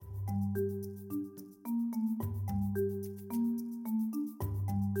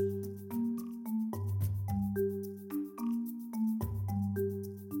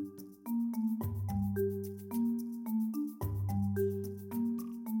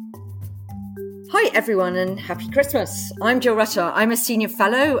Hi everyone and happy Christmas. I'm Jill Rutter. I'm a Senior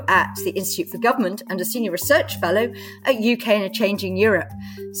Fellow at the Institute for Government and a Senior Research Fellow at UK and a Changing Europe.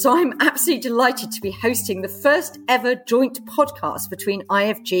 So I'm absolutely delighted to be hosting the first ever joint podcast between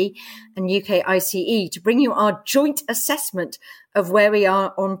IFG and UK ICE to bring you our joint assessment of where we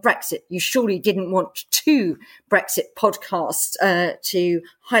are on Brexit. You surely didn't want two Brexit podcasts to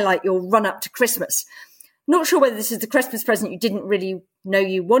highlight your run up to Christmas. Not sure whether this is the Christmas present you didn't really know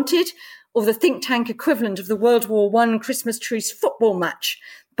you wanted, or the think tank equivalent of the World War I Christmas truce football match.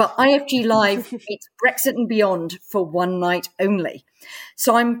 But IFG Live beats Brexit and beyond for one night only.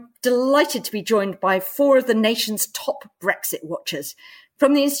 So I'm delighted to be joined by four of the nation's top Brexit watchers.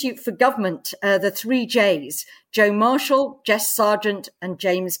 From the Institute for Government, the three Js, Joe Marshall, Jess Sargent and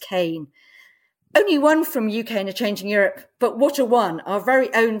James Kane. Only one from UK and a Changing Europe, but what a one. Our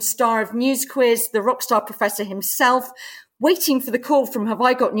very own star of News Quiz, the rockstar professor himself, waiting for the call from Have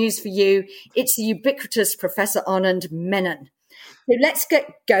I Got News for You? It's the ubiquitous Professor Anand Menon. So let's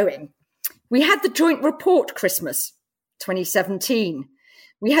get going. We had the Joint Report Christmas, 2017.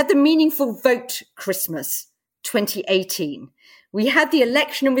 We had the Meaningful Vote Christmas, 2018. We had the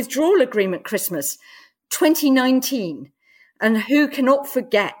Election and Withdrawal Agreement Christmas, 2019. And who cannot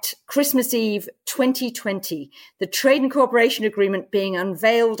forget Christmas Eve 2020, the Trade and Cooperation Agreement being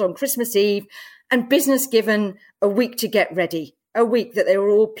unveiled on Christmas Eve and business given a week to get ready, a week that they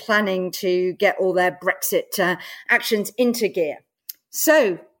were all planning to get all their Brexit actions into gear.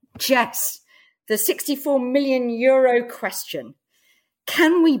 So, Jess, the €64 million question.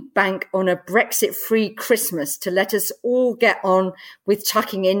 Can we bank on a Brexit-free Christmas to let us all get on with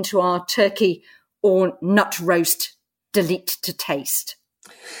tucking into our turkey or nut roast? Delete to taste.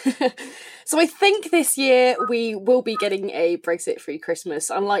 So I think this year we will be getting a Brexit-free Christmas,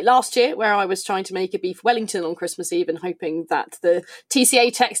 unlike last year where I was trying to make a beef Wellington on Christmas Eve and hoping that the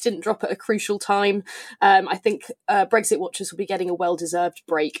TCA text didn't drop at a crucial time. I think Brexit watchers will be getting a well-deserved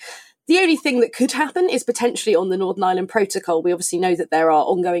break. The only thing that could happen is potentially on the Northern Ireland Protocol. We obviously know that there are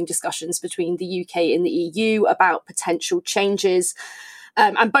ongoing discussions between the UK and the EU about potential changes.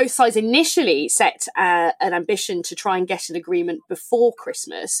 And both sides initially set an ambition to try and get an agreement before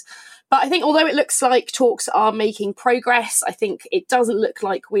Christmas. But I think although it looks like talks are making progress, I think it doesn't look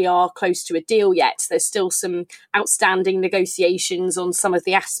like we are close to a deal yet. There's still some outstanding negotiations on some of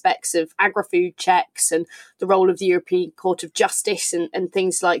the aspects of agri-food checks and the role of the European Court of Justice and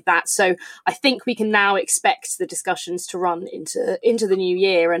things like that. So I think we can now expect the discussions to run into the new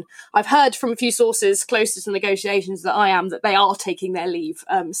year. And I've heard from a few sources closer to negotiations that I am that they are taking their leave.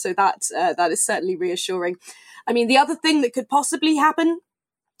 So that is certainly reassuring. I mean, the other thing that could possibly happen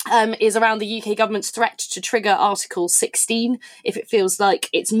is around the UK government's threat to trigger Article 16 if it feels like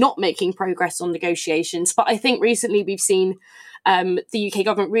it's not making progress on negotiations. But I think recently we've seen the UK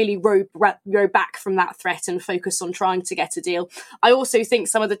government really row back from that threat and focus on trying to get a deal. I also think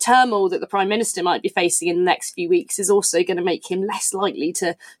some of the turmoil that the Prime Minister might be facing in the next few weeks is also going to make him less likely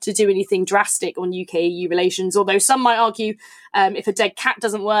to do anything drastic on UK-EU relations, although some might argue if a dead cat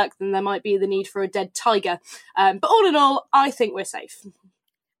doesn't work, then there might be the need for a dead tiger. But all in all, I think we're safe.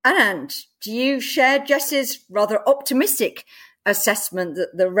 And do you share Jess's rather optimistic assessment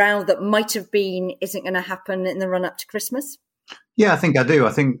that the row that might have been isn't going to happen in the run-up to Christmas? Yeah, I think I do.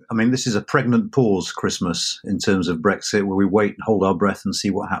 I mean, this is a pregnant pause Christmas in terms of Brexit, where we wait and hold our breath and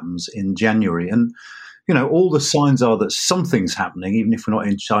see what happens in January. And, you know, all the signs are that something's happening, even if we're not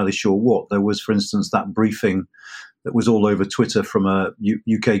entirely sure what. There was, for instance, that briefing that was all over Twitter from a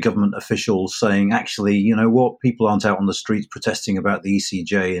UK government official saying, actually, you know what, people aren't out on the streets protesting about the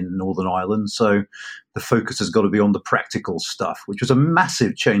ECJ in Northern Ireland, so the focus has got to be on the practical stuff, which was a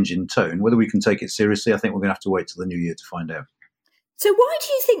massive change in tone. Whether we can take it seriously, I think we're going to have to wait till the new year to find out. So why do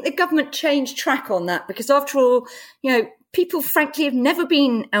you think the government changed track on that? Because after all, you know, people frankly have never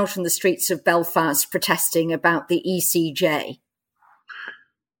been out on the streets of Belfast protesting about the ECJ.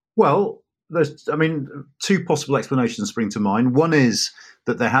 Well, there's, two possible explanations spring to mind. One is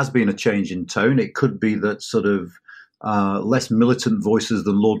that there has been a change in tone. It could be that sort of less militant voices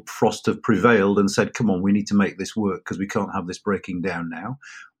than Lord Frost have prevailed and said, come on, we need to make this work because we can't have this breaking down now.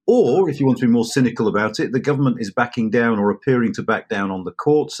 Or, if you want to be more cynical about it, the government is backing down or appearing to back down on the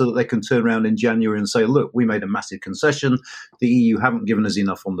court so that they can turn around in January and say, look, we made a massive concession. The EU haven't given us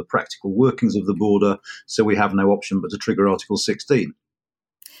enough on the practical workings of the border, so we have no option but to trigger Article 16.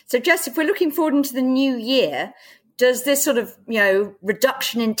 So, Jess, if we're looking forward into the new year, does this sort of,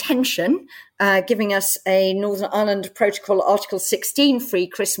 reduction in tension, giving us a Northern Ireland Protocol Article 16 free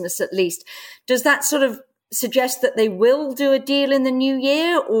Christmas at least, does that sort of suggest that they will do a deal in the new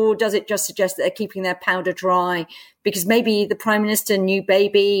year, or does it just suggest that they're keeping their powder dry because maybe the Prime Minister, new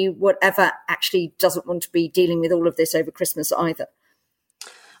baby, whatever, actually doesn't want to be dealing with all of this over Christmas either?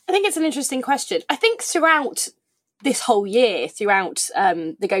 I think it's an interesting question. I think throughout this whole year, throughout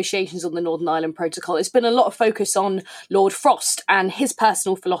negotiations on the Northern Ireland Protocol, it's been a lot of focus on Lord Frost and his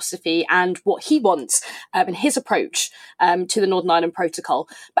personal philosophy and what he wants and his approach to the Northern Ireland Protocol.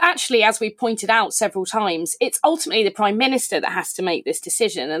 But actually, as we pointed out several times, it's ultimately the Prime Minister that has to make this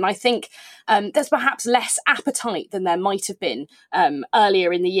decision. And I think there's perhaps less appetite than there might have been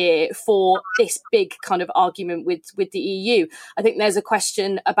earlier in the year for this big kind of argument with the EU. I think there's a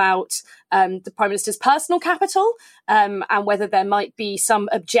question about the Prime Minister's personal capital, and whether there might be some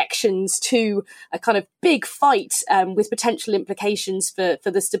objections to a kind of big fight with potential implications for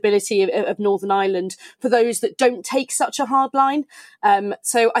the stability of Northern Ireland for those that don't take such a hard line.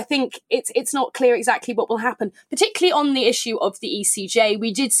 So I think it's not clear exactly what will happen, particularly on the issue of the ECJ.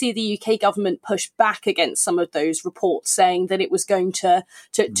 We did see the UK government push back against some of those reports, saying that it was going to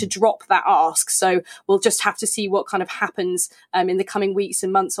drop that ask. So we'll just have to see what kind of happens in the coming weeks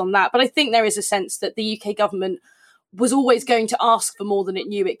and months on that. But I think there is a sense that the UK government was always going to ask for more than it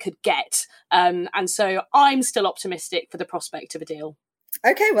knew it could get. And so I'm still optimistic for the prospect of a deal.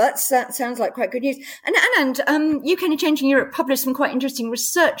 Okay, well, that sounds like quite good news. And Anand, UK and a Changing Europe published some quite interesting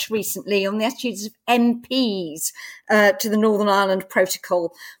research recently on the attitudes of MPs to the Northern Ireland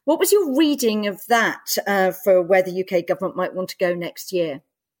Protocol. What was your reading of that for where the UK government might want to go next year?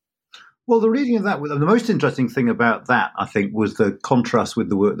 Well, the reading of that, the most interesting thing about that, I think, was the contrast with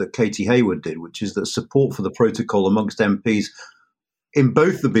the work that Katie Hayward did, which is that support for the protocol amongst MPs in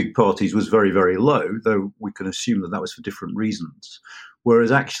both the big parties was very, very low, though we can assume that was for different reasons.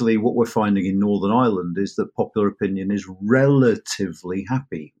 Whereas actually what we're finding in Northern Ireland is that popular opinion is relatively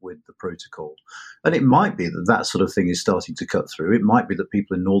happy with the protocol. And it might be that that sort of thing is starting to cut through. It might be that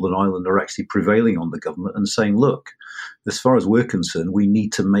people in Northern Ireland are actually prevailing on the government and saying, look, as far as we're concerned, we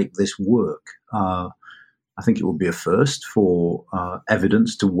need to make this work. I think it will be a first for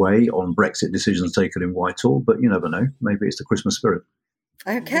evidence to weigh on Brexit decisions taken in Whitehall, but you never know. Maybe it's the Christmas spirit.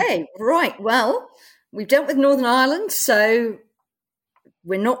 Okay, right. Well, we've dealt with Northern Ireland, so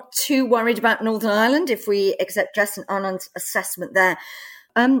we're not too worried about Northern Ireland if we accept Jess and Anand's assessment there.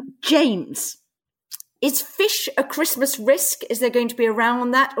 James, is fish a Christmas risk? Is there going to be a row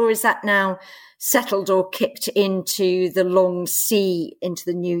on that, or is that now settled or kicked into the long sea into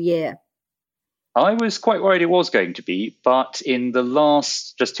the new year? I was quite worried it was going to be, but in the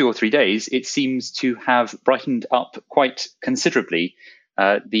last just 2 or 3 days, it seems to have brightened up quite considerably.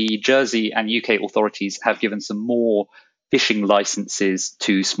 The Jersey and UK authorities have given some more fishing licenses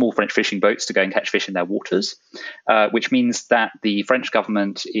to small French fishing boats to go and catch fish in their waters, which means that the French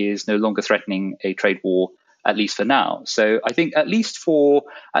government is no longer threatening a trade war, at least for now. So I think at least for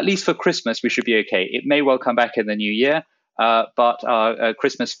Christmas, we should be okay. It may well come back in the new year, but our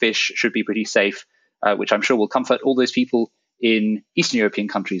Christmas fish should be pretty safe, which I'm sure will comfort all those people in Eastern European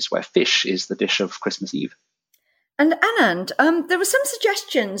countries where fish is the dish of Christmas Eve. And Anand, there were some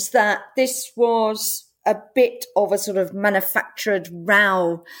suggestions that this was a bit of a sort of manufactured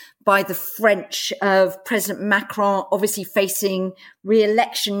row by the French of President Macron, obviously facing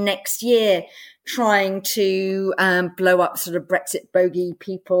re-election next year, trying to blow up sort of Brexit bogey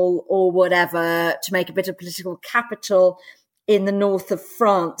people or whatever to make a bit of political capital in the north of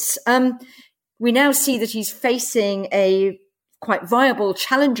France. We now see that he's facing a quite viable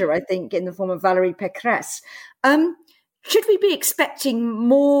challenger, I think, in the form of Valérie Pécresse. Should we be expecting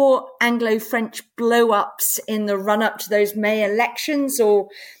more Anglo-French blow-ups in the run-up to those May elections, or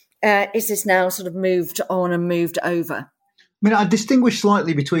is this now sort of moved on and moved over? I mean, I distinguish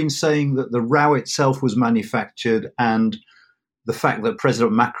slightly between saying that the row itself was manufactured and the fact that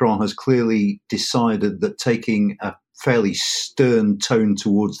President Macron has clearly decided that taking a fairly stern tone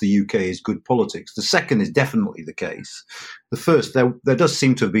towards the UK is good politics. The second is definitely the case. The first, there does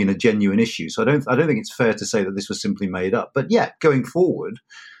seem to have been a genuine issue. So I don't think it's fair to say that this was simply made up. But yeah, going forward,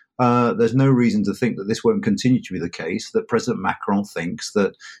 there's no reason to think that this won't continue to be the case, that President Macron thinks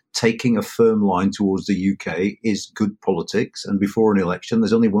that taking a firm line towards the UK is good politics. And before an election,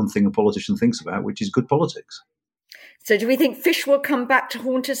 there's only one thing a politician thinks about, which is good politics. So do we think fish will come back to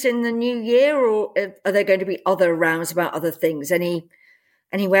haunt us in the new year, or are there going to be other rows about other things?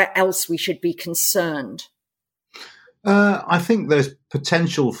 Anywhere else we should be concerned? I think there's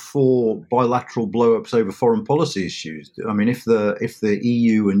potential for bilateral blow-ups over foreign policy issues. I mean, if the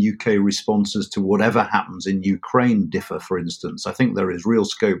EU and UK responses to whatever happens in Ukraine differ, for instance, I think there is real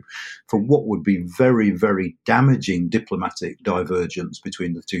scope for what would be very, very damaging diplomatic divergence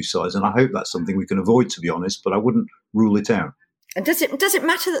between the two sides. And I hope that's something we can avoid, to be honest, but I wouldn't rule it out. And does it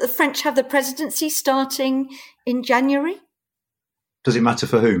matter that the French have the presidency starting in January? Does it matter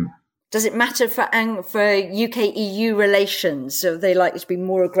for whom? Does it matter for UK-EU relations? Are they likely to be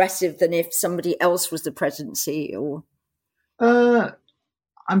more aggressive than if somebody else was the presidency? Or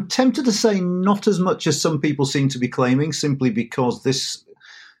I'm tempted to say not as much as some people seem to be claiming, simply because this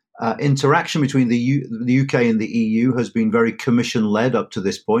interaction between the UK and the EU has been very commission-led up to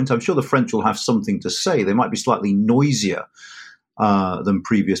this point. I'm sure the French will have something to say. They might be slightly noisier than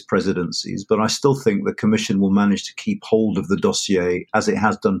previous presidencies, but I still think the Commission will manage to keep hold of the dossier as it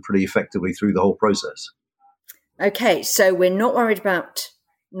has done pretty effectively through the whole process. Okay, so we're not worried about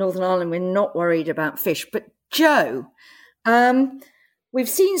Northern Ireland, we're not worried about fish. But Jo, we've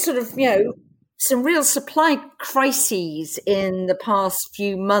seen sort of, some real supply crises in the past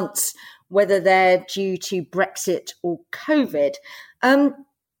few months, whether they're due to Brexit or COVID.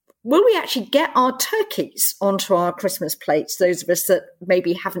 Will we actually get our turkeys onto our Christmas plates, those of us that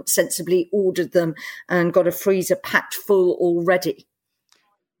maybe haven't sensibly ordered them and got a freezer packed full already?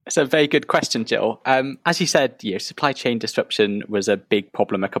 It's a very good question, Jill. As you said, supply chain disruption was a big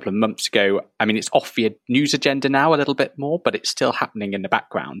problem a couple of months ago. I mean, it's off the news agenda now a little bit more, but it's still happening in the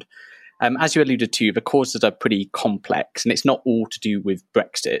background. As you alluded to, the causes are pretty complex, and it's not all to do with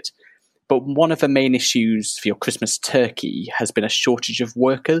Brexit. But one of the main issues for your Christmas turkey has been a shortage of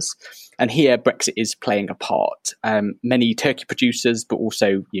workers. And here, Brexit is playing a part. Many turkey producers, but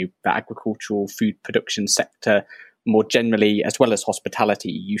also the agricultural food production sector more generally, as well as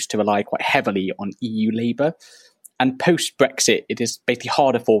hospitality, used to rely quite heavily on EU labour. And post-Brexit, it is basically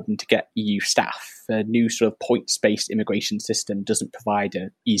harder for them to get EU staff. The new sort of points-based immigration system doesn't provide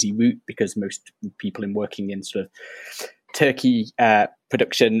an easy route because most people working in sort of turkey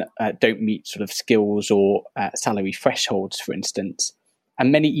production don't meet sort of skills or salary thresholds, for instance.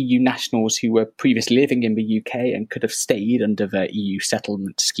 And many EU nationals who were previously living in the UK and could have stayed under the EU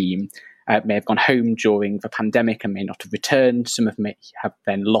settlement scheme may have gone home during the pandemic and may not have returned. Some of them may have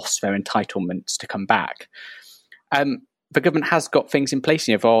then lost their entitlements to come back. The government has got things in place,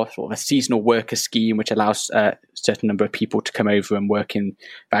 for sort of a seasonal worker scheme, which allows a certain number of people to come over and work in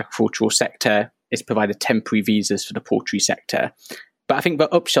the agricultural sector. It's provided temporary visas for the poultry sector. But I think the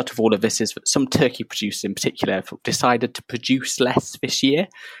upshot of all of this is that some turkey producers in particular have decided to produce less this year.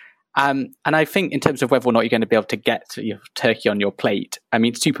 And I think in terms of whether or not you're going to be able to get your turkey on your plate, I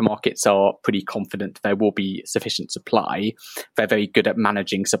mean, supermarkets are pretty confident there will be sufficient supply. They're very good at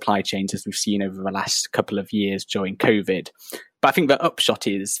managing supply chains, as we've seen over the last couple of years during COVID. But I think the upshot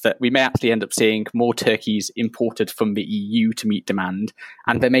is that we may actually end up seeing more turkeys imported from the EU to meet demand,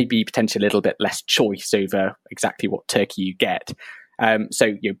 and there may be potentially a little bit less choice over exactly what turkey you get.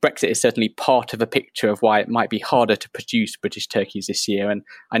 So Brexit is certainly part of a picture of why it might be harder to produce British turkeys this year. And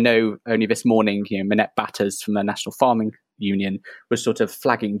I know only this morning, Minette Batters from the National Farming Union was sort of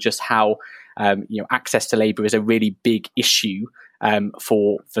flagging just how access to labour is a really big issue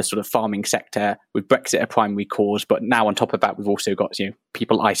for the sort of farming sector, with Brexit a primary cause. But now on top of that, we've also got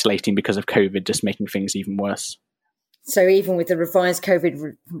people isolating because of COVID, just making things even worse. So even with the revised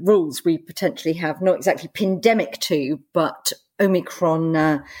COVID rules, we potentially have not exactly pandemic 2, but Omicron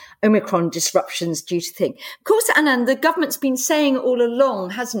disruptions due to thing. Of course, Anand, the government's been saying all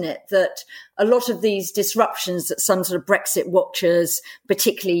along, hasn't it, that a lot of these disruptions that some sort of Brexit watchers,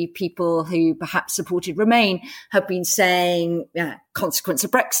 particularly people who perhaps supported Remain, have been saying, consequence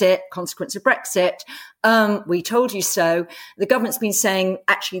of Brexit. We told you so. The government's been saying,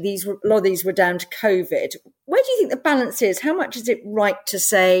 actually, a lot of these were down to COVID. Where do you think the balance is? How much is it right to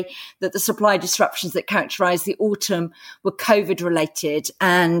say that the supply disruptions that characterised the autumn were COVID related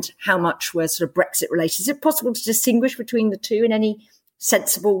and how much were sort of Brexit related? Is it possible to distinguish between the two in any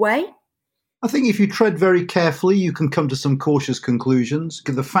sensible way? I think if you tread very carefully, you can come to some cautious conclusions.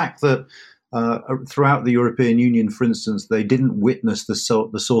 The fact that throughout the European Union, for instance, they didn't witness the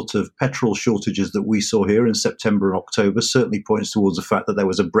sort of petrol shortages that we saw here in September and October certainly points towards the fact that there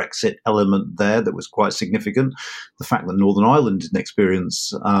was a Brexit element there that was quite significant. The fact that Northern Ireland didn't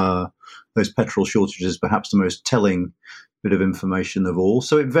experience those petrol shortages is perhaps the most telling bit of information of all.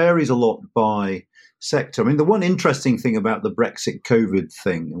 So it varies a lot by sector. I mean, the one interesting thing about the Brexit COVID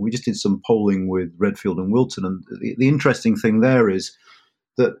thing, and we just did some polling with Redfield and Wilton, and the interesting thing there is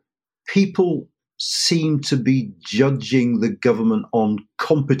that people seem to be judging the government on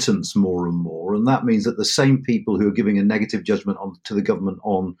competence more and more. And that means that the same people who are giving a negative judgment to the government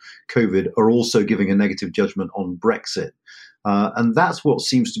on COVID are also giving a negative judgment on Brexit. And that's what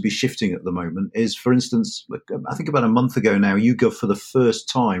seems to be shifting at the moment is, for instance, I think about a month ago now, YouGov for the first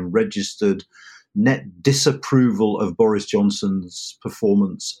time registered net disapproval of Boris Johnson's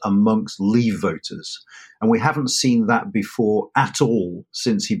performance amongst Leave voters. And we haven't seen that before at all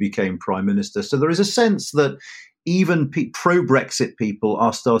since he became Prime Minister. So there is a sense that even pro-Brexit people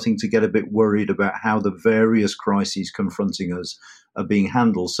are starting to get a bit worried about how the various crises confronting us are being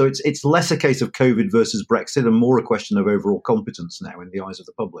handled. So it's less a case of COVID versus Brexit and more a question of overall competence now in the eyes of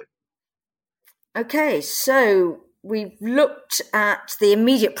the public. Okay, so we've looked at the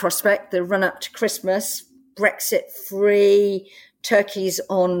immediate prospect, the run-up to Christmas, Brexit-free, turkeys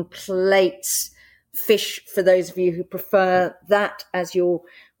on plates, fish for those of you who prefer that as your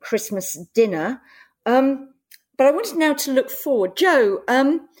Christmas dinner. But I wanted now to look forward. Joe,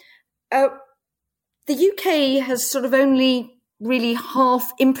 the UK has sort of only really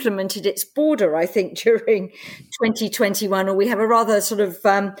half implemented its border, I think, during 2021, or we have a rather sort of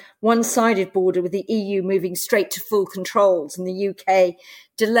one-sided border with the EU moving straight to full controls and the UK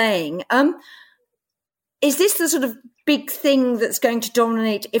delaying. Is this the sort of big thing that's going to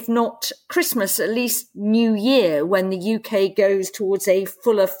dominate, if not Christmas, at least New Year, when the UK goes towards a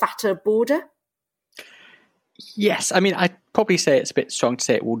fuller, fatter border? Yes, I mean, I'd probably say it's a bit strong to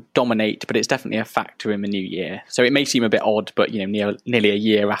say it will dominate, but it's definitely a factor in the new year. So it may seem a bit odd, but nearly a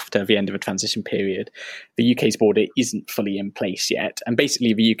year after the end of a transition period, the UK's border isn't fully in place yet. And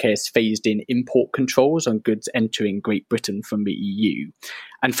basically, the UK has phased in import controls on goods entering Great Britain from the EU.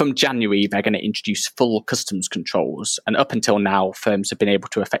 And from January, they're going to introduce full customs controls. And up until now, firms have been able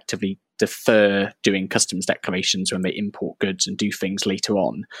to effectively defer doing customs declarations when they import goods and do things later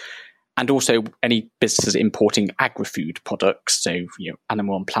on. And also, any businesses importing agri-food products, so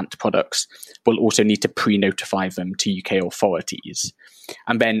animal and plant products, will also need to pre-notify them to UK authorities.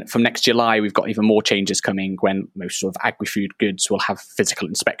 And then from next July, we've got even more changes coming when most sort of agri-food goods will have physical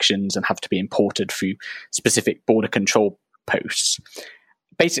inspections and have to be imported through specific border control posts.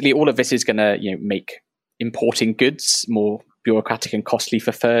 Basically, all of this is going to make importing goods more bureaucratic and costly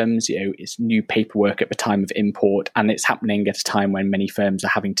for firms. It's new paperwork at the time of import, and it's happening at a time when many firms are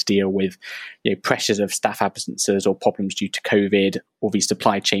having to deal with pressures of staff absences or problems due to COVID, or these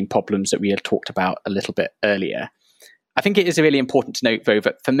supply chain problems that we had talked about a little bit earlier. I think it is really important to note, though,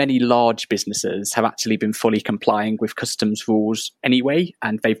 that for many large businesses have actually been fully complying with customs rules anyway,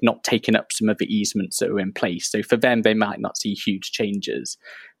 and they've not taken up some of the easements that were in place. So for them, they might not see huge changes.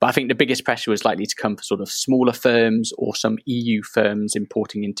 But I think the biggest pressure is likely to come for sort of smaller firms or some EU firms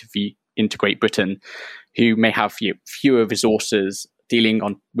importing into Great Britain who may have fewer resources dealing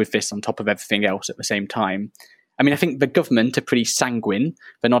with this on top of everything else at the same time. I mean, I think the government are pretty sanguine.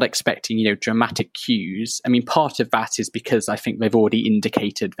 They're not expecting, dramatic queues. I mean, part of that is because I think they've already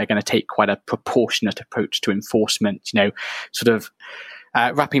indicated they're going to take quite a proportionate approach to enforcement, sort of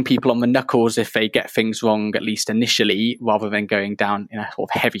wrapping people on the knuckles if they get things wrong, at least initially, rather than going down in a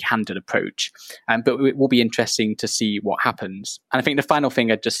sort of heavy-handed approach. But it will be interesting to see what happens. And I think the final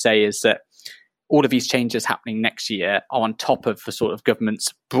thing I'd just say is that all of these changes happening next year are on top of the sort of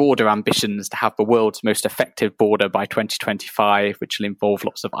government's broader ambitions to have the world's most effective border by 2025, which will involve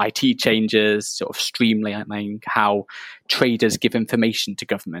lots of IT changes, sort of streamlining how traders give information to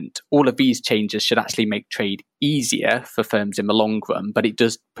government. All of these changes should actually make trade easier for firms in the long run, but it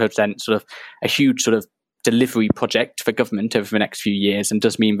does present sort of a huge sort of delivery project for government over the next few years, and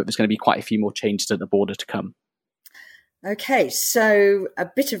does mean that there's going to be quite a few more changes at the border to come. Okay, so a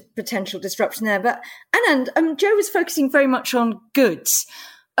bit of potential disruption there. But Anand, Joe was focusing very much on goods.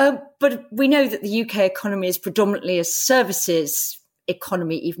 But we know that the UK economy is predominantly a services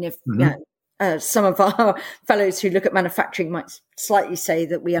economy, even if some of our fellows who look at manufacturing might slightly say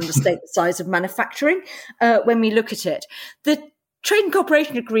that we understate the size of manufacturing when we look at it. The Trade and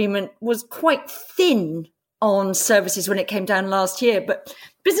Cooperation Agreement was quite thin on services when it came down last year, but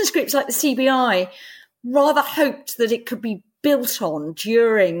business groups like the CBI rather hoped that it could be built on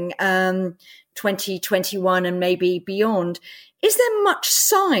during 2021 and maybe beyond. Is there much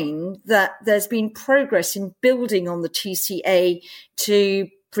sign that there's been progress in building on the TCA to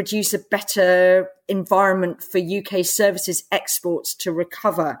produce a better environment for UK services exports to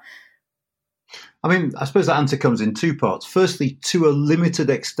recover? I mean, I suppose that answer comes in two parts. Firstly, to a limited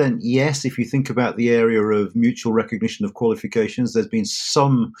extent, yes. If you think about the area of mutual recognition of qualifications, there's been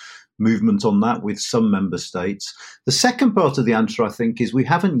some movement on that with some member states. The second part of the answer, I think, is we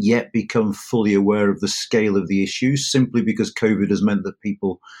haven't yet become fully aware of the scale of the issue, simply because COVID has meant that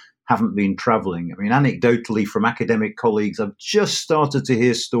people haven't been traveling. I mean, anecdotally from academic colleagues, I've just started to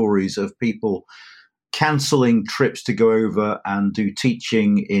hear stories of people cancelling trips to go over and do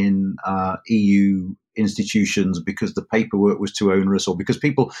teaching in EU institutions because the paperwork was too onerous, or because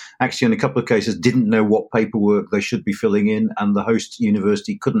people actually in a couple of cases didn't know what paperwork they should be filling in, and the host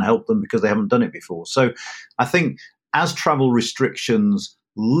university couldn't help them because they haven't done it before. So I think as travel restrictions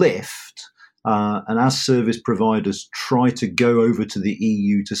lift, and as service providers try to go over to the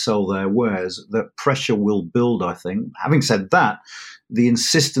EU to sell their wares, that pressure will build, I think. Having said that, the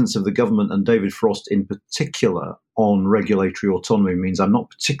insistence of the government and David Frost in particular on regulatory autonomy means I'm not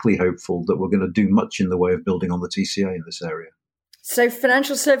particularly hopeful that we're going to do much in the way of building on the TCA in this area. So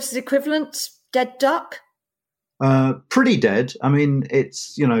financial services equivalent, dead duck? Pretty dead. I mean,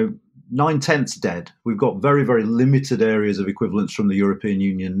 it's, 9/10 dead. We've got very, very limited areas of equivalence from the European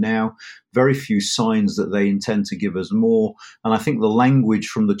Union now, very few signs that they intend to give us more. And I think the language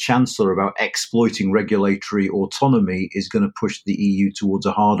from the Chancellor about exploiting regulatory autonomy is going to push the EU towards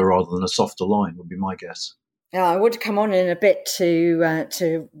a harder rather than a softer line, would be my guess. I want to come on in a bit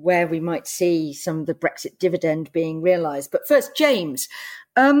to where we might see some of the Brexit dividend being realised. But first, James,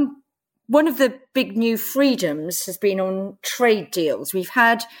 one of the big new freedoms has been on trade deals. We've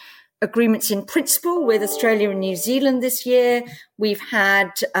had agreements in principle with Australia and New Zealand this year. We've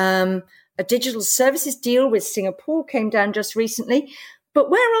had a digital services deal with Singapore, came down just recently. But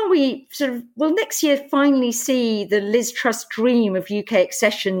where are we will next year finally see the Liz Truss dream of UK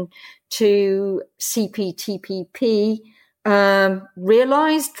accession to CPTPP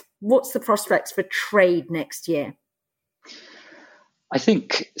realised? What's the prospects for trade next year? I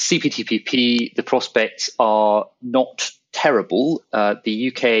think CPTPP, the prospects are not terrible.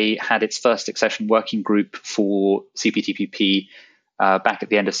 The UK had its first accession working group for CPTPP back at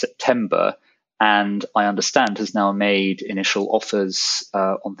the end of September, and I understand has now made initial offers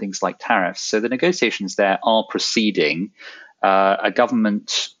on things like tariffs. So the negotiations there are proceeding. A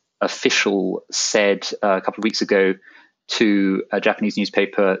government official said a couple of weeks ago to a Japanese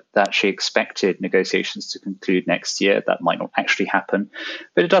newspaper that she expected negotiations to conclude next year. That might not actually happen,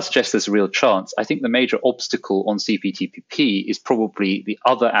 but it does suggest there's a real chance. I think the major obstacle on CPTPP is probably the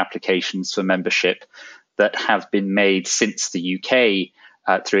other applications for membership that have been made since the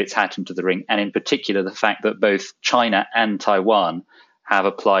UK threw its hat into the ring, and in particular the fact that both China and Taiwan have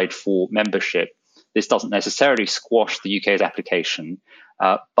applied for membership. This doesn't necessarily squash the UK's application,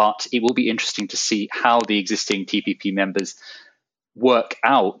 but it will be interesting to see how the existing TPP members work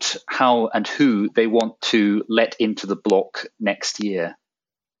out how and who they want to let into the bloc next year.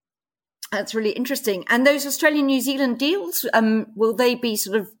 That's really interesting. And those Australia-New Zealand deals, will they be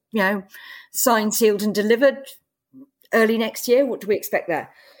signed, sealed and delivered early next year? What do we expect there?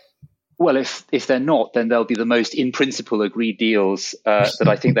 Well, if they're not, then they'll be the most in principle agreed deals that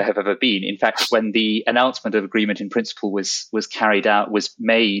I think there have ever been. In fact, when the announcement of agreement in principle was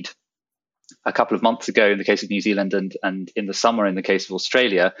made a couple of months ago in the case of New Zealand and in the summer in the case of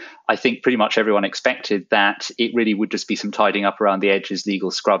Australia, I think pretty much everyone expected that it really would just be some tidying up around the edges,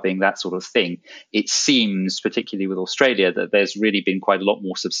 legal scrubbing, that sort of thing. It seems, particularly with Australia, that there's really been quite a lot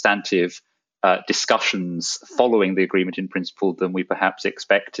more substantive discussions following the agreement in principle than we perhaps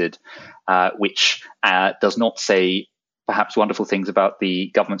expected, which does not say perhaps wonderful things about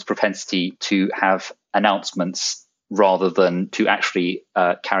the government's propensity to have announcements rather than to actually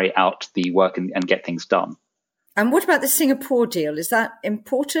carry out the work and get things done. And what about the Singapore deal? Is that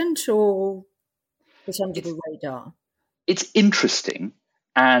important or is it under the radar? It's interesting.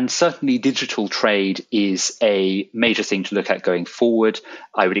 And certainly digital trade is a major thing to look at going forward.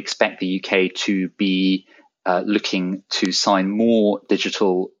 I would expect the UK to be looking to sign more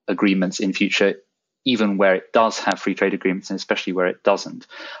digital agreements in future, even where it does have free trade agreements and especially where it doesn't.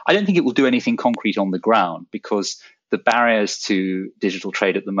 I don't think it will do anything concrete on the ground because the barriers to digital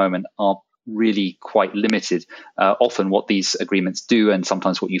trade at the moment are really quite limited. Often what these agreements do, and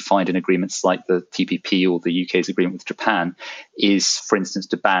sometimes what you find in agreements like the TPP or the UK's agreement with Japan, is, for instance,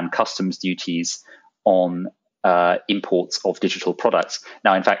 to ban customs duties on imports of digital products.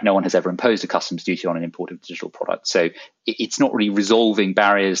 Now, in fact, no one has ever imposed a customs duty on an import of digital product. So it's not really resolving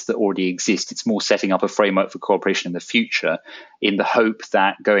barriers that already exist. It's more setting up a framework for cooperation in the future in the hope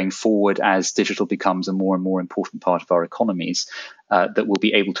that going forward, as digital becomes a more and more important part of our economies, that we'll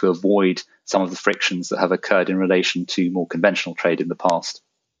be able to avoid some of the frictions that have occurred in relation to more conventional trade in the past.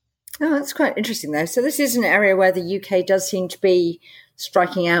 Oh, that's quite interesting, though. So this is an area where the UK does seem to be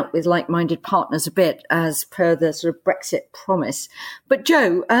striking out with like-minded partners a bit, as per the sort of Brexit promise. But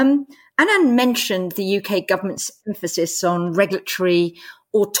Joe, Anand mentioned the UK government's emphasis on regulatory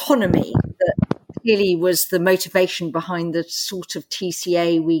autonomy that clearly was the motivation behind the sort of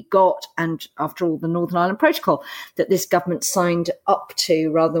TCA we got, and after all, the Northern Ireland Protocol that this government signed up to,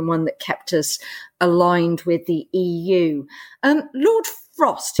 rather than one that kept us aligned with the EU. Lord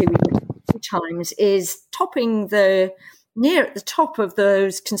Frost, who we've met a few times, is near at the top of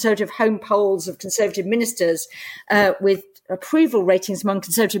those Conservative home polls of Conservative ministers, with approval ratings among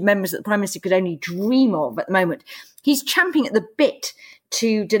Conservative members that the Prime Minister could only dream of at the moment. He's champing at the bit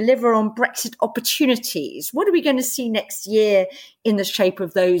to deliver on Brexit opportunities. What are we going to see next year in the shape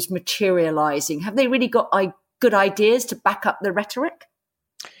of those materialising? Have they really got good ideas to back up the rhetoric?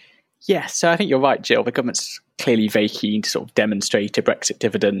 Yes, so I think you're right, Jill. The government's clearly very keen to sort of demonstrate a Brexit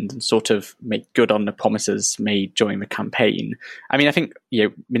dividend and sort of make good on the promises made during the campaign. I mean, I think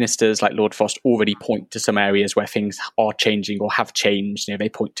ministers like Lord Frost already point to some areas where things are changing or have changed. They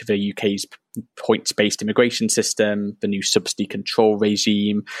point to the UK's points-based immigration system, the new subsidy control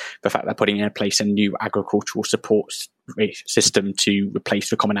regime, the fact they're putting in place a new agricultural support system to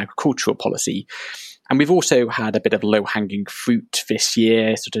replace the common agricultural policy. And we've also had a bit of low-hanging fruit this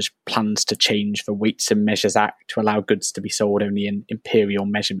year, sort of plans to change the Weights and Measures Act to allow goods to be sold only in imperial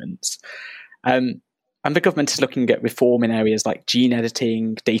measurements. And the government is looking at reform in areas like gene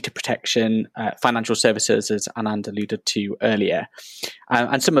editing, data protection, financial services, as Anand alluded to earlier.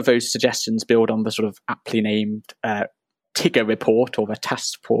 And some of those suggestions build on the sort of aptly named TIGA report, or the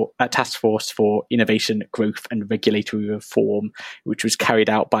Task Force for Innovation, Growth and Regulatory Reform, which was carried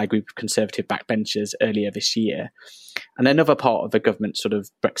out by a group of Conservative backbenchers earlier this year. And another part of the government's sort of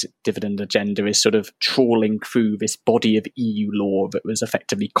Brexit dividend agenda is sort of trawling through this body of EU law that was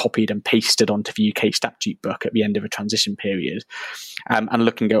effectively copied and pasted onto the UK statute book at the end of a transition period, and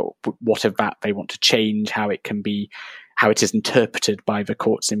looking at what of that they want to change, how it is interpreted by the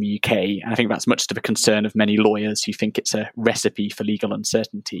courts in the UK. And I think that's much to the concern of many lawyers who think it's a recipe for legal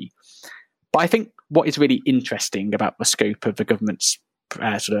uncertainty. But I think what is really interesting about the scope of the government's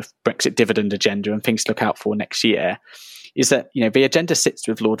sort of Brexit dividend agenda and things to look out for next year is that, the agenda sits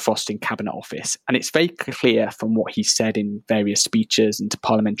with Lord Frost in Cabinet Office, and it's very clear from what he said in various speeches and to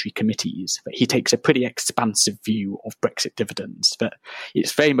parliamentary committees that he takes a pretty expansive view of Brexit dividends, that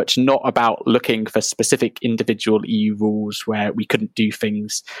it's very much not about looking for specific individual EU rules where we couldn't do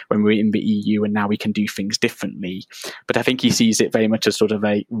things when we were in the EU and now we can do things differently. But I think he sees it very much as sort of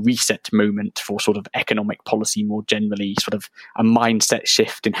a reset moment for sort of economic policy more generally, sort of a mindset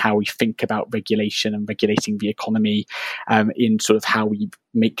shift in how we think about regulation and regulating the economy, in sort of how we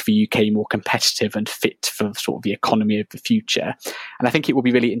make the UK more competitive and fit for sort of the economy of the future. And I think it will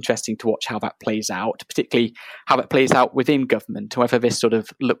be really interesting to watch how that plays out, particularly how that plays out within government, whether this sort of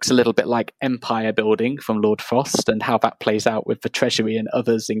looks a little bit like empire building from Lord Frost, and how that plays out with the Treasury and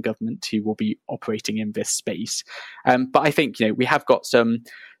others in government who will be operating in this space. But I think, we have got some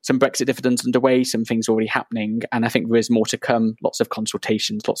Brexit dividends underway, some things already happening, and I think there is more to come, lots of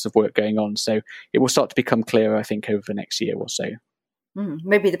consultations, lots of work going on. So it will start to become clearer, I think, over the next year or so.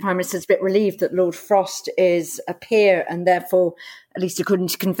 Maybe the Prime Minister's a bit relieved that Lord Frost is a peer and therefore, at least according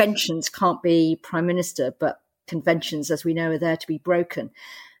to conventions, can't be Prime Minister, but conventions, as we know, are there to be broken.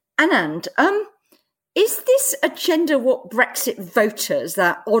 Anand, is this agenda what Brexit voters,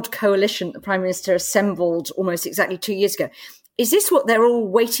 that odd coalition the Prime Minister assembled almost exactly 2 years ago, is this what they're all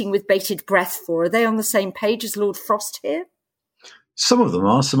waiting with bated breath for? Are they on the same page as Lord Frost here? Some of them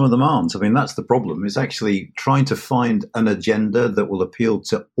are, some of them aren't. I mean, that's the problem, is actually trying to find an agenda that will appeal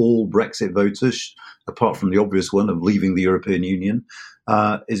to all Brexit voters, apart from the obvious one of leaving the European Union,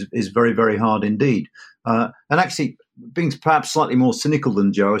 is very, very hard indeed. And actually, being perhaps slightly more cynical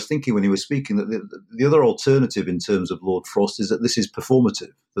than Joe, I was thinking when he was speaking that the other alternative in terms of Lord Frost is that this is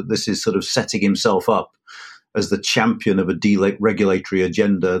performative, that this is sort of setting himself up as the champion of a deregulatory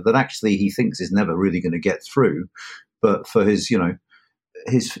agenda that actually he thinks is never really going to get through. But for his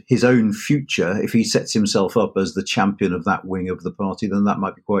own future, if he sets himself up as the champion of that wing of the party, then that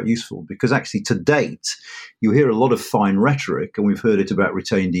might be quite useful. Because actually, to date, you hear a lot of fine rhetoric, and we've heard it about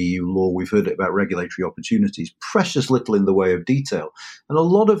retained EU law, we've heard it about regulatory opportunities, precious little in the way of detail. And a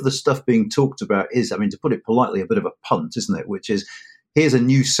lot of the stuff being talked about is, to put it politely, a bit of a punt, isn't it? Which is, here's a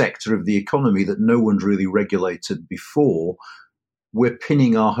new sector of the economy that no one's really regulated before. We're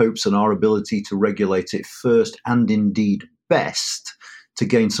pinning our hopes on our ability to regulate it first and indeed best to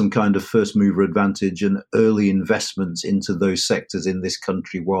gain some kind of first mover advantage and early investments into those sectors in this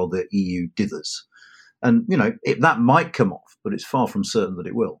country while the EU dithers. And, that might come off, but it's far from certain that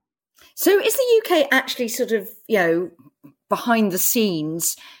it will. So is the UK actually sort of, behind the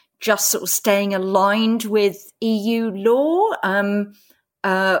scenes, just sort of staying aligned with EU law?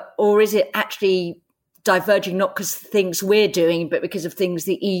 Or is it actually diverging not because of things we're doing, but because of things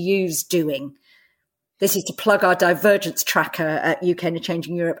the EU's doing? This is to plug our divergence tracker at UK and a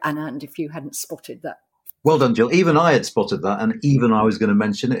Changing Europe, Anna, and if you hadn't spotted that. Well done, Jill. Even I had spotted that, and even I was going to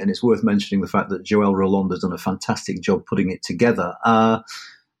mention it, and it's worth mentioning the fact that Joël Rolland has done a fantastic job putting it together.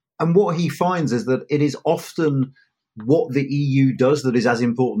 And what he finds is that it is often what the EU does that is as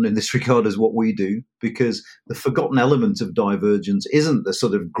important in this regard as what we do, because the forgotten element of divergence isn't the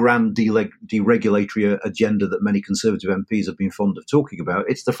sort of grand deregulatory agenda that many Conservative MPs have been fond of talking about.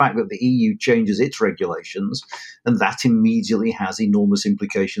 It's the fact that the EU changes its regulations, and that immediately has enormous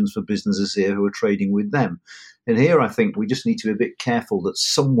implications for businesses here who are trading with them. And here I think we just need to be a bit careful that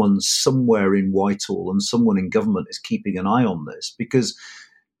someone somewhere in Whitehall and someone in government is keeping an eye on this, because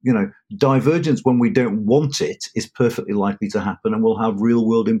divergence when we don't want it is perfectly likely to happen and will have real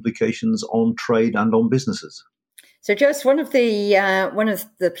world implications on trade and on businesses. So, Jess, one of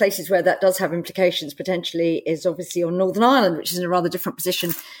the places where that does have implications potentially is obviously on Northern Ireland, which is in a rather different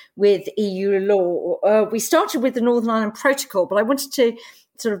position with EU law. We started with the Northern Ireland Protocol, but I wanted to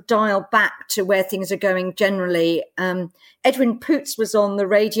sort of dial back to where things are going generally. Edwin Poots was on the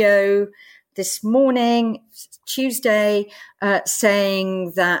radio this morning, Tuesday,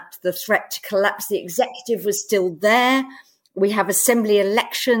 saying that the threat to collapse the executive was still there. We have assembly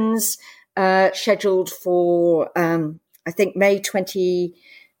elections scheduled for, I think, May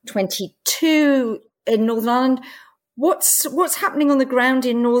 2022 in Northern Ireland. What's happening on the ground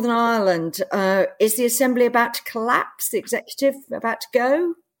in Northern Ireland? Is the assembly about to collapse? The executive about to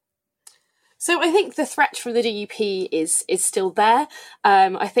go? So I think the threat from the DUP is still there.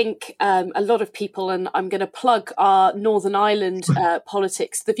 I think a lot of people, and I'm going to plug our Northern Ireland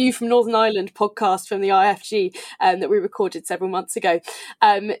politics, the View from Northern Ireland podcast from the IFG that we recorded several months ago,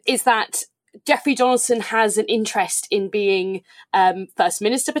 is that Jeffrey Donaldson has an interest in being First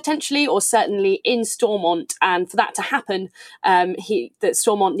Minister potentially, or certainly in Stormont, and for that to happen, that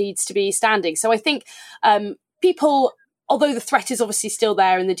Stormont needs to be standing. So I think people, although the threat is obviously still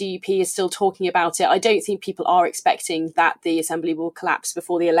there and the DUP is still talking about it, I don't think people are expecting that the Assembly will collapse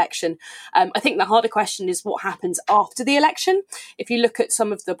before the election. I think the harder question is what happens after the election. If you look at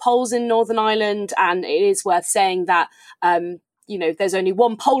some of the polls in Northern Ireland, and it is worth saying that there's only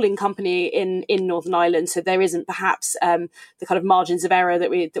one polling company in Northern Ireland, so there isn't perhaps the kind of margins of error that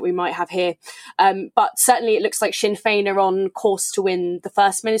we might have here. But certainly it looks like Sinn Féin are on course to win the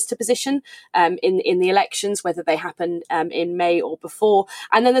First Minister position in the elections, whether they happen in May or before.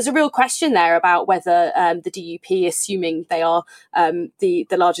 And then there's a real question there about whether the DUP, assuming they are the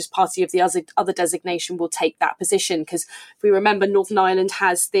largest party of the other designation, will take that position. Because if we remember, Northern Ireland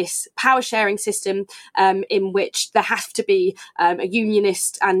has this power sharing system in which there have to be a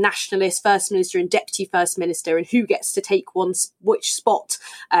unionist and nationalist First Minister and Deputy First Minister, and who gets to take which spot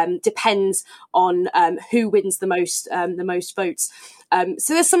depends on who wins the most votes.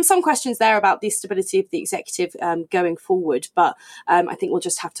 So there's some questions there about the stability of the executive going forward, but I think we'll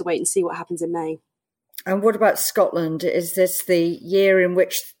just have to wait and see what happens in May. And what about Scotland? Is this the year in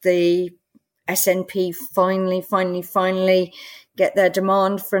which the SNP finally get their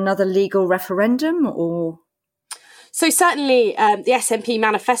demand for another legal referendum, or? So certainly the SNP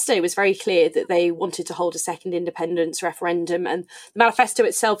manifesto was very clear that they wanted to hold a second independence referendum, and the manifesto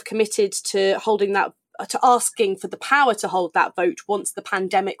itself committed to asking for the power to hold that vote once the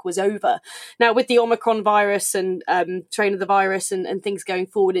pandemic was over. Now, with the Omicron virus and strain of the virus and things going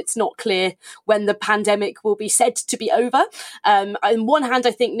forward, it's not clear when the pandemic will be said to be over. On one hand,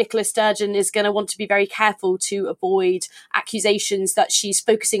 I think Nicola Sturgeon is going to want to be very careful to avoid accusations that she's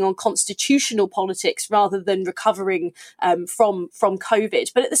focusing on constitutional politics rather than recovering from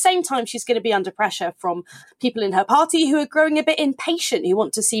COVID. But at the same time, she's going to be under pressure from people in her party who are growing a bit impatient, who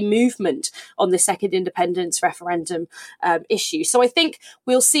want to see movement on the second independence referendum issue. So I think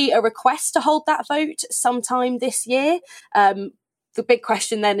we'll see a request to hold that vote sometime this year. The big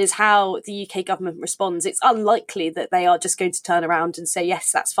question then is how the UK government responds. It's unlikely that they are just going to turn around and say,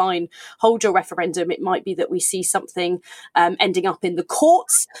 yes, that's fine, hold your referendum. It might be that we see something ending up in the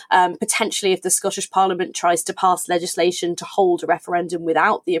courts, potentially if the Scottish Parliament tries to pass legislation to hold a referendum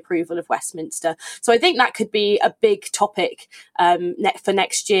without the approval of Westminster. So I think that could be a big topic for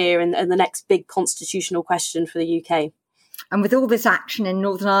next year and the next big constitutional question for the UK. And with all this action in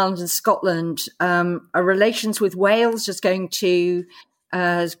Northern Ireland and Scotland, are relations with Wales just going to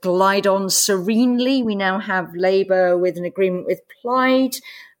glide on serenely? We now have Labour with an agreement with Plaid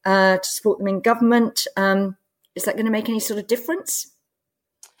to support them in government. Is that going to make any sort of difference?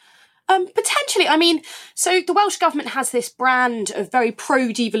 Potentially. I mean, so the Welsh Government has this brand of very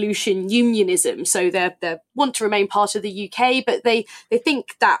pro-devolution unionism. So they want to remain part of the UK, but they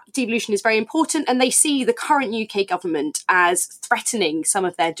think that devolution is very important, and they see the current UK government as threatening some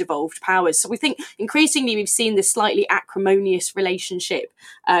of their devolved powers. So we think increasingly we've seen this slightly acrimonious relationship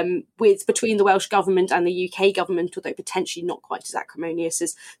between the Welsh Government and the UK government, although potentially not quite as acrimonious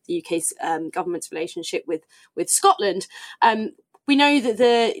as the UK's government's relationship with Scotland. We know that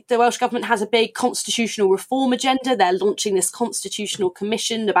the Welsh Government has a big constitutional reform agenda. They're launching this constitutional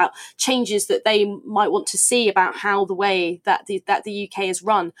commission about changes that they might want to see about how the way that the UK is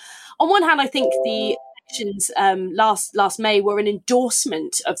run. On one hand, I think the elections last May were an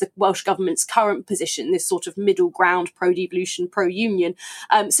endorsement of the Welsh Government's current position, this sort of middle ground, pro-devolution, pro-union.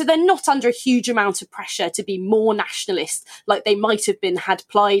 So they're not under a huge amount of pressure to be more nationalist, like they might have been had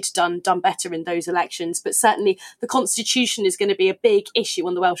Plaid done better in those elections. But certainly the constitution is going to be a big issue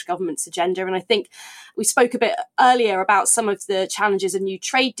on the Welsh Government's agenda. And I think we spoke a bit earlier about some of the challenges of new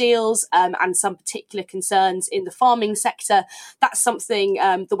trade deals and some particular concerns in the farming sector. That's something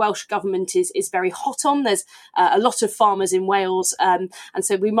the Welsh Government is very hot on. There's a lot of farmers in Wales, and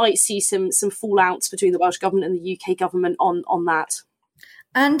so we might see some fallouts between the Welsh Government and the UK government on that.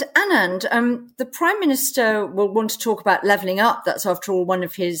 And Anand, the Prime Minister will want to talk about levelling up. That's, after all, one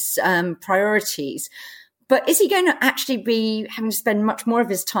of his priorities. But is he going to actually be having to spend much more of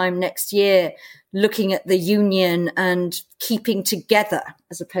his time next year looking at the union and keeping together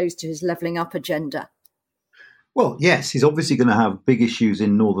as opposed to his levelling up agenda? Well, yes, he's obviously going to have big issues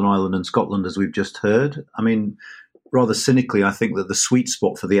in Northern Ireland and Scotland, as we've just heard. I mean, rather cynically, I think that the sweet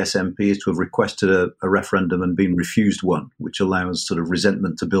spot for the SNP is to have requested a referendum and been refused one, which allows sort of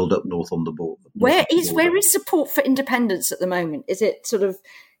resentment to build up north on the border. Where is support for independence at the moment? Is it sort of...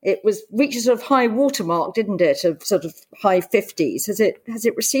 It reached a sort of high watermark, didn't it, of sort of high 50s. Has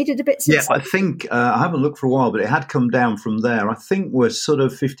it receded a bit since? Yeah, I think, I haven't looked for a while, but it had come down from there. I think we're sort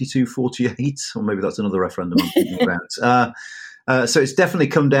of 52-48, or maybe that's another referendum I'm thinking about. So it's definitely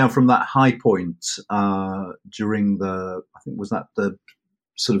come down from that high point during the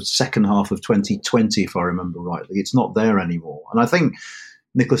sort of second half of 2020, if I remember rightly. It's not there anymore. And I think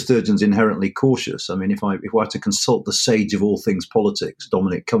Nicola Sturgeon's inherently cautious. I mean, if I were to consult the sage of all things politics,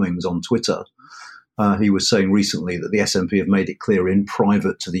 Dominic Cummings, on Twitter, he was saying recently that the SNP have made it clear in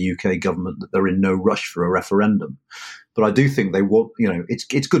private to the UK government that they're in no rush for a referendum. But I do think they want,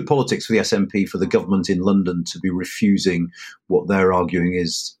 it's good politics for the SNP, for the government in London to be refusing what they're arguing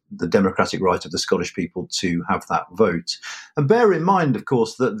is the democratic right of the Scottish people to have that vote. And bear in mind, of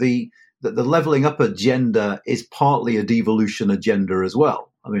course, that the levelling up agenda is partly a devolution agenda as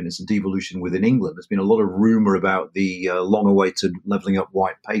well. I mean, it's a devolution within England. There's been a lot of rumour about the long-awaited levelling up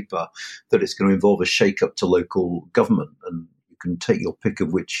white paper, that it's going to involve a shake-up to local government, and you can take your pick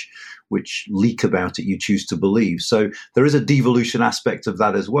of which leak about it you choose to believe. So there is a devolution aspect of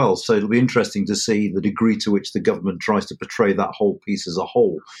that as well. So it'll be interesting to see the degree to which the government tries to portray that whole piece as a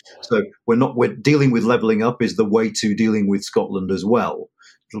whole. So we're dealing with levelling up is the way to dealing with Scotland as well.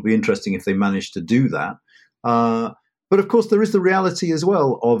 It'll be interesting if they manage to do that. But of course, there is the reality as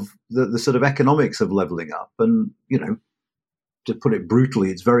well of the sort of economics of levelling up. And, to put it brutally,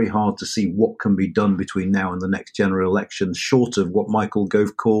 it's very hard to see what can be done between now and the next general election, short of what Michael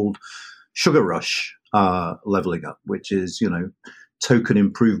Gove called sugar rush levelling up, which is, token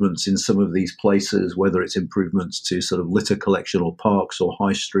improvements in some of these places, whether it's improvements to sort of litter collection or parks or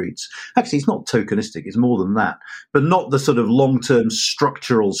high streets. Actually, it's not tokenistic, it's more than that, but not the sort of long-term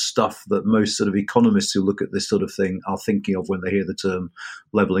structural stuff that most sort of economists who look at this sort of thing are thinking of when they hear the term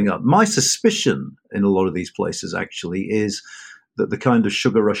levelling up. My suspicion in a lot of these places actually is that the kind of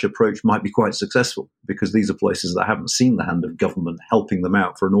sugar rush approach might be quite successful, because these are places that haven't seen the hand of government helping them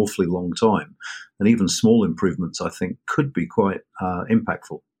out for an awfully long time. And even small improvements, I think, could be quite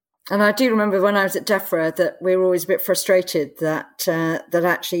impactful. And I do remember when I was at DEFRA that we were always a bit frustrated that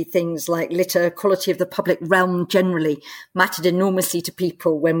actually things like litter, quality of the public realm generally, mattered enormously to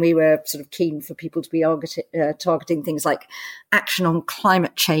people when we were sort of keen for people to be targeting things like action on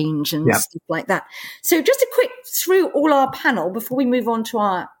climate change and stuff like that. So just a quick through all our panel before we move on to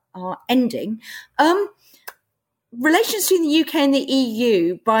our ending. Relations between the UK and the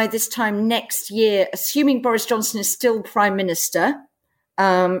EU by this time next year, assuming Boris Johnson is still Prime Minister.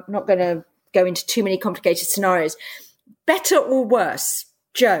 I'm not going to go into too many complicated scenarios. Better or worse?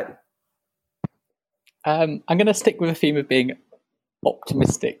 Joe? I'm going to stick with a theme of being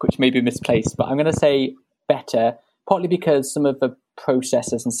optimistic, which may be misplaced, but I'm going to say better, partly because some of the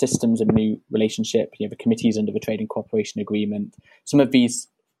processes and systems of new relationship, the committees under the Trade and Cooperation Agreement, some of these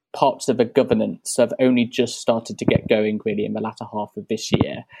parts of a governance have only just started to get going really in the latter half of this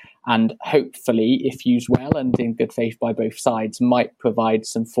year, and hopefully, if used well and in good faith by both sides, might provide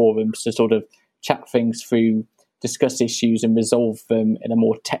some forums to sort of chat things through, discuss issues and resolve them in a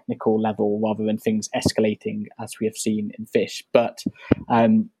more technical level rather than things escalating as we have seen in Fish. But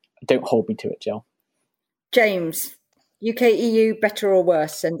don't hold me to it, Jill. James, UK-EU better or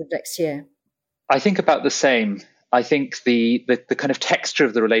worse end of next year? I think about the same. I think the kind of texture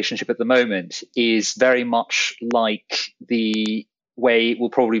of the relationship at the moment is very much like the way it will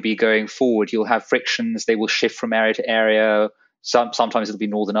probably be going forward. You'll have frictions. They will shift from area to area. Sometimes it'll be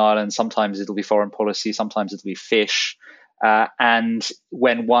Northern Ireland. Sometimes it'll be foreign policy. Sometimes it'll be fish. And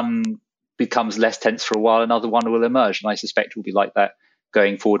when one becomes less tense for a while, another one will emerge. And I suspect it will be like that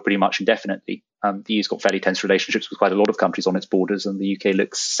going forward pretty much indefinitely. The EU's got fairly tense relationships with quite a lot of countries on its borders, and the UK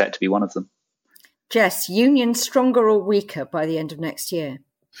looks set to be one of them. Jess, union stronger or weaker by the end of next year?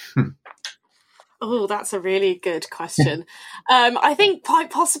 Oh, that's a really good question. I think quite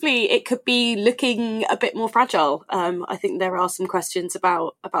possibly it could be looking a bit more fragile. I think there are some questions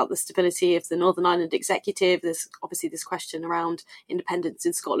about the stability of the Northern Ireland executive. There's obviously this question around independence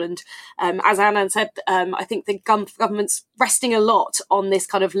in Scotland. As Anand said, I think the government's resting a lot on this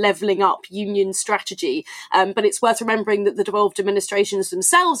kind of levelling up union strategy. But it's worth remembering that the devolved administrations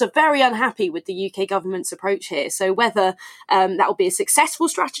themselves are very unhappy with the UK government's approach here. So whether that will be a successful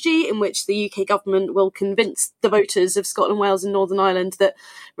strategy in which the UK government will convince the voters of Scotland, Wales and Northern Ireland that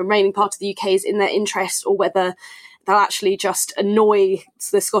remaining part of the UK is in their interest, or whether they'll actually just annoy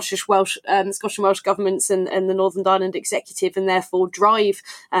the Scottish and Welsh governments and the Northern Ireland executive and therefore drive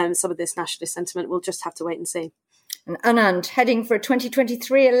some of this nationalist sentiment. We'll just have to wait and see. And Anand, heading for a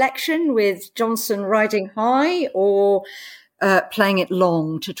 2023 election with Johnson riding high, or playing it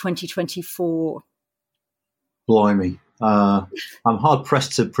long to 2024? Blimey. I'm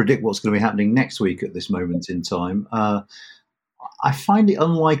hard-pressed to predict what's going to be happening next week at this moment in time. I find it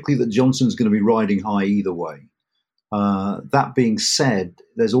unlikely that Johnson's going to be riding high either way. That being said,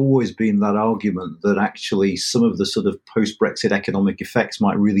 there's always been that argument that actually some of the sort of post-Brexit economic effects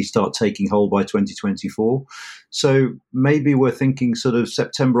might really start taking hold by 2024. So maybe we're thinking sort of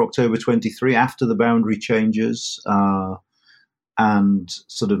September, October 23 after the boundary changes, and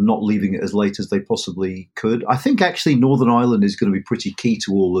sort of not leaving it as late as they possibly could. I think actually Northern Ireland is going to be pretty key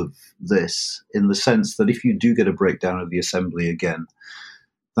to all of this, in the sense that if you do get a breakdown of the Assembly again,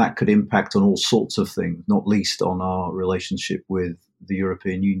 that could impact on all sorts of things, not least on our relationship with the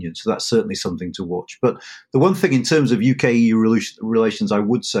European Union. So that's certainly something to watch. But the one thing in terms of UK-EU relations I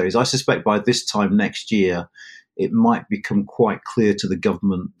would say is I suspect by this time next year, it might become quite clear to the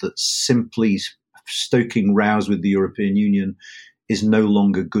government that simply stoking rows with the European Union is no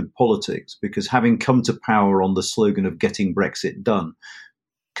longer good politics, because having come to power on the slogan of getting Brexit done,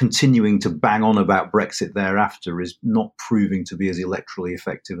 continuing to bang on about Brexit thereafter is not proving to be as electorally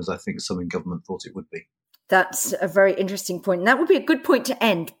effective as I think some in government thought it would be. That's a very interesting point. And that would be a good point to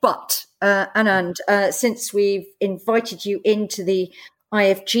end. But, Anand, since we've invited you into the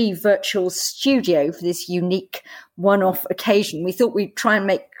IFG virtual studio for this unique one-off occasion, we thought we'd try and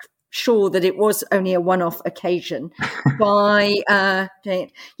make sure that it was only a one-off occasion by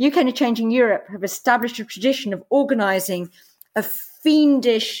UK and Changing Europe have established a tradition of organising a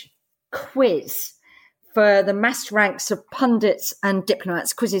fiendish quiz for the massed ranks of pundits and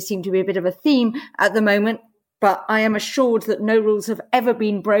diplomats. Quizzes seem to be a bit of a theme at the moment, but I am assured that no rules have ever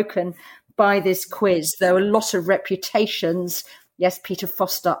been broken by this quiz, though a lot of reputations, yes, Peter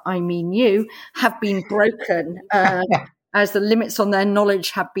Foster, I mean you, have been broken as the limits on their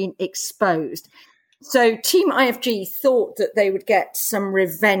knowledge have been exposed. So Team IFG thought that they would get some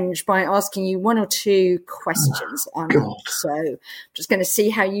revenge by asking you one or two questions. So I'm just going to see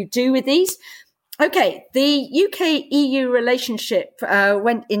how you do with these. Okay, the UK-EU relationship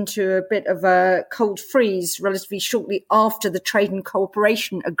went into a bit of a cold freeze relatively shortly after the Trade and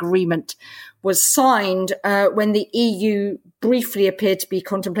Cooperation Agreement was signed, when the EU briefly appeared to be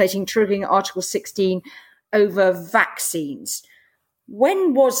contemplating triggering Article 16 over vaccines.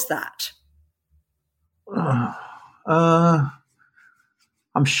 When was that? I'm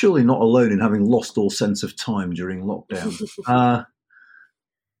surely not alone in having lost all sense of time during lockdown.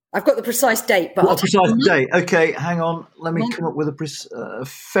 I've got the precise date. But what precise date? Okay, hang on. Let me come up with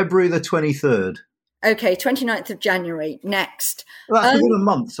February the 23rd. Okay, 29th of January. Next. Well, that's within a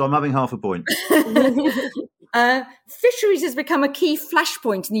month, so I'm having half a point. Fisheries has become a key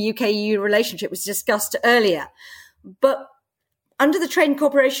flashpoint in the UK-EU relationship, was discussed earlier. But under the Trade and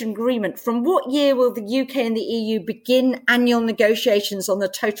Cooperation Agreement, from what year will the UK and the EU begin annual negotiations on the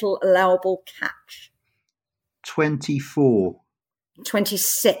total allowable catch? 24.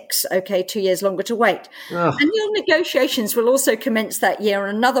 26. Okay, 2 years longer to wait. Ugh. And your negotiations will also commence that year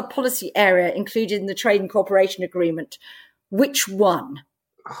on another policy area included in the Trade and Cooperation Agreement. Which one?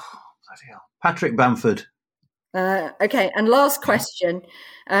 Oh, bloody hell. Patrick Bamford. Okay, and last question,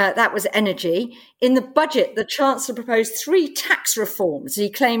 that was energy. In the budget, the Chancellor proposed 3 tax reforms he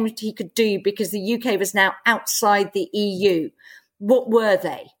claimed he could do because the UK was now outside the EU. What were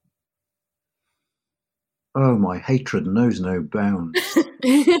they? Oh, my hatred knows no bounds.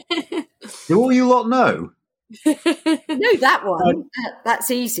 Do all you lot know? No, that one. That's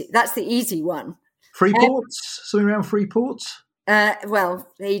easy. That's the easy one. Free ports? Something around free ports? Well,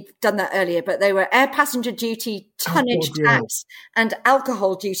 he'd done that earlier, but they were air passenger duty, tonnage tax, and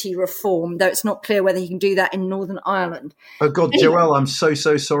alcohol duty reform, though it's not clear whether he can do that in Northern Ireland. Oh, God, anyway. Joelle, I'm so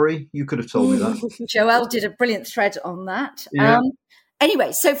sorry. You could have told me that. Joelle did a brilliant thread on that. Yeah.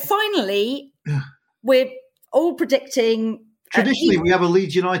 Anyway, so finally, we're all predicting... Traditionally, we have a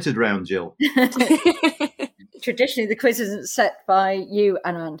Leeds United round, Jill. Traditionally, the quiz isn't set by you,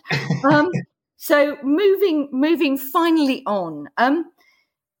 Anand. So moving finally on,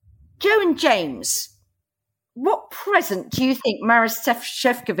 Joe and James, what present do you think Maros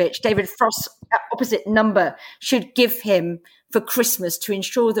Šefčovič, David Frost's opposite number, should give him for Christmas to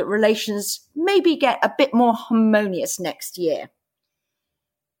ensure that relations maybe get a bit more harmonious next year?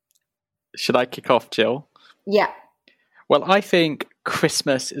 Should I kick off, Jill? Yeah. Well, I think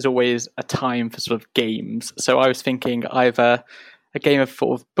Christmas is always a time for sort of games. So I was thinking either a game of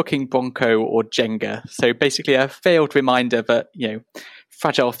sort of Booking Bronco or Jenga. So basically a failed reminder that,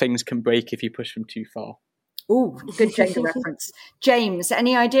 fragile things can break if you push them too far. Ooh, good Jenga reference. James,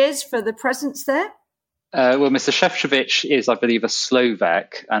 any ideas for the presents there? Well, Mr. Šefčovič is, I believe, a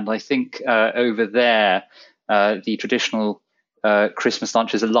Slovak. And I think over there, the traditional Christmas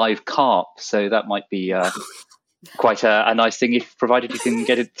lunch is a live carp. So that might be quite a nice thing, if provided you can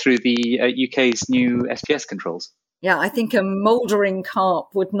get it through the UK's new SPS controls. Yeah, I think a mouldering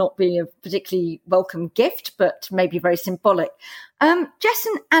carp would not be a particularly welcome gift, but maybe very symbolic. Jess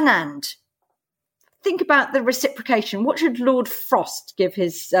and Anand, think about the reciprocation. What should Lord Frost give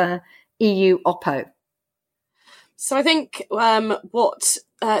his EU oppo? So I think what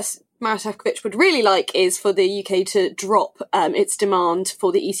Maros Šefčovič would really like is for the UK to drop its demand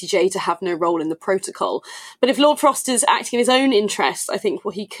for the ECJ to have no role in the protocol. But if Lord Frost is acting in his own interests, I think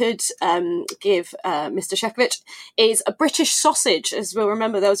what he could give Mr. Šefčovič is a British sausage. As we'll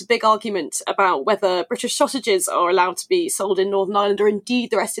remember, there was a big argument about whether British sausages are allowed to be sold in Northern Ireland or indeed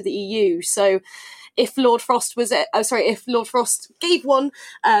the rest of the EU. So if Lord Frost gave one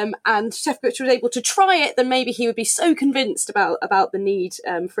and Šefčovič was able to try it, then maybe he would be so convinced about the need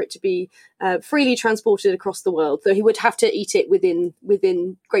for it to be freely transported across the world, though he would have to eat it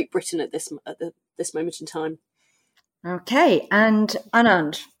within Great Britain at this moment in time. Okay, and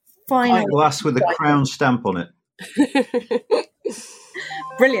Anand, final glass with a crown stamp on it.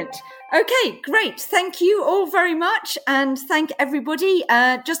 Brilliant. Okay, great. Thank you all very much, and thank everybody.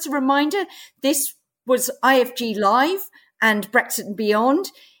 Just a reminder, this was IFG Live and Brexit and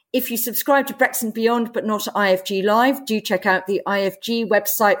Beyond. If you subscribe to Brexit and Beyond but not IFG Live, do check out the IFG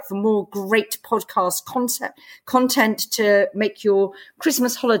website for more great podcast content to make your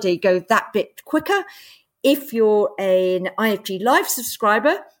Christmas holiday go that bit quicker. If you're an IFG Live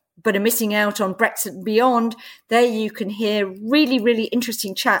subscriber but are missing out on Brexit and Beyond, there you can hear really, really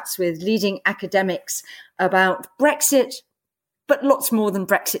interesting chats with leading academics about Brexit, but lots more than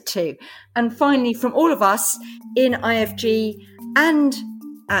Brexit too. And finally, from all of us in IFG and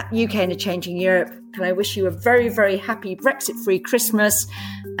at UK in a Changing Europe, can I wish you a very, very happy Brexit-free Christmas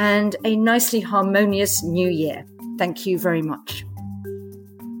and a nicely harmonious New Year. Thank you very much.